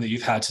everything that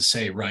you've had to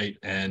say, right?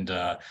 And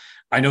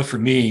I know for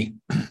me,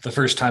 the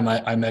first time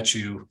I met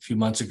you a few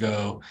months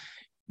ago,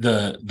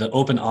 the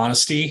open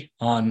honesty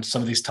on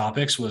some of these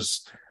topics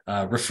was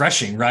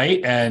refreshing,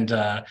 right?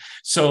 And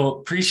so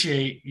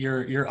appreciate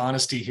your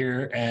honesty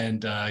here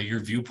and your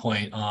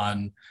viewpoint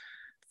on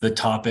the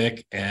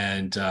topic.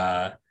 And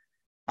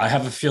I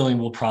have a feeling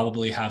we'll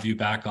probably have you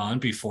back on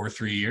before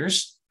 3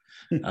 years.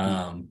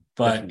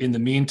 But in the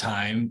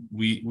meantime,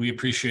 we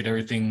appreciate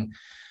everything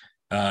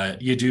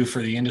you do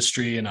for the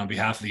industry and on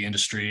behalf of the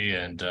industry.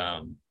 And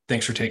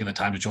thanks for taking the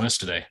time to join us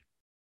today.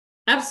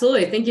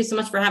 Absolutely. Thank you so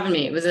much for having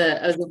me. It was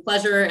a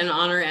pleasure and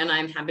honor, and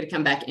I'm happy to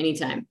come back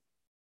anytime.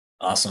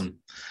 Awesome.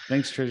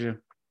 Thanks, Trisha.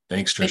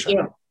 Thanks, Trisha. Thank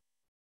you.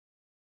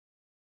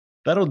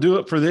 That'll do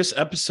it for this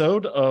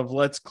episode of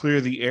Let's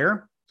Clear the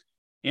Air.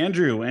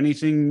 Andrew,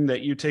 anything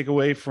that you take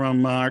away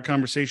from our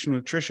conversation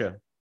with Trisha?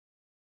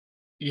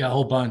 Yeah, a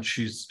whole bunch.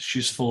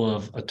 She's full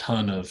of a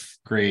ton of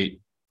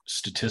great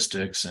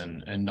statistics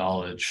and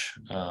knowledge.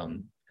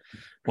 One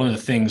of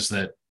the things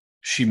that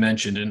she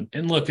mentioned,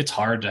 and look, it's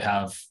hard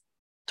to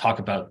talk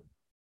about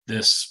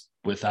this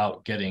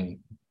without getting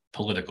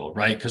political,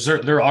 right? Because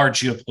there are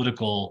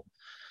geopolitical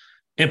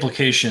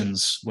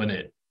implications when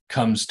it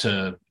comes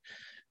to,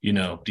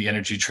 the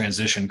energy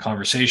transition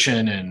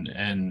conversation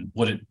and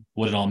what it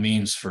all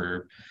means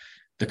for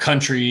the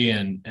country.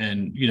 And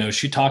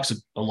she talks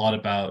a lot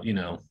about,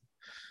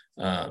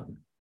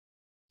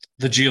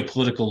 the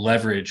geopolitical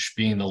leverage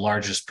being the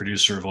largest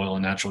producer of oil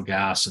and natural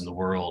gas in the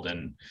world.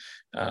 And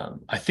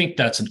I think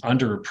that's an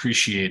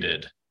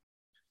underappreciated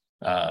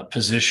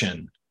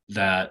position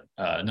that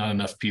not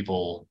enough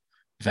people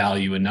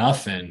value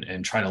enough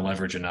and try to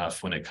leverage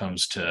enough when it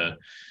comes to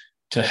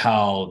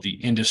how the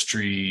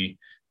industry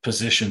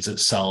positions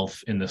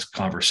itself in this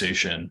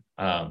conversation.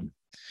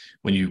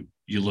 When you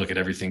look at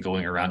everything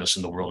going around us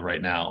in the world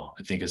right now,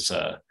 I think it's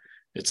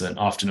an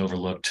often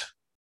overlooked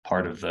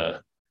part of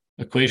the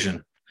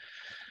equation.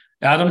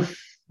 Adam,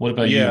 what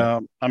about you? Yeah,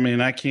 I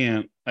mean, I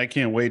can't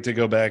wait to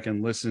go back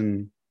and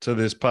listen to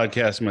this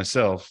podcast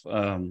myself.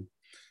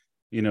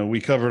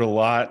 We covered a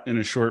lot in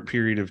a short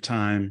period of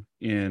time,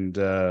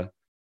 and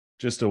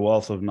just a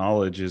wealth of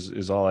knowledge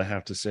is all I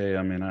have to say.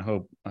 I mean, I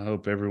hope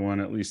everyone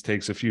at least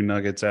takes a few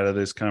nuggets out of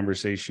this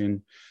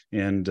conversation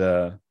and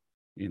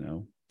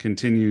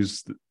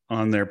continues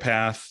on their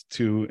path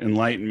to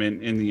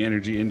enlightenment in the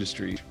energy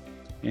industry.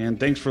 And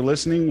thanks for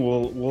listening.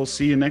 We'll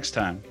see you next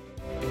time.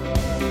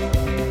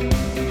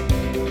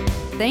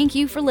 Thank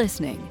you for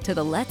listening to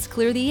the Let's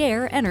Clear the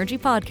Air Energy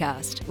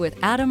Podcast with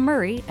Adam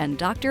Murray and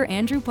Dr.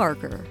 Andrew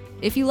Parker.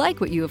 If you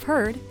like what you have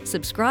heard,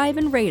 subscribe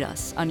and rate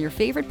us on your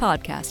favorite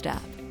podcast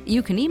app.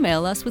 You can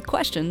email us with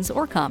questions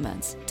or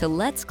comments to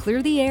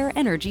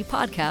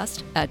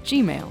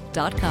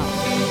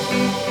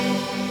letscleartheairenergypodcast@gmail.com.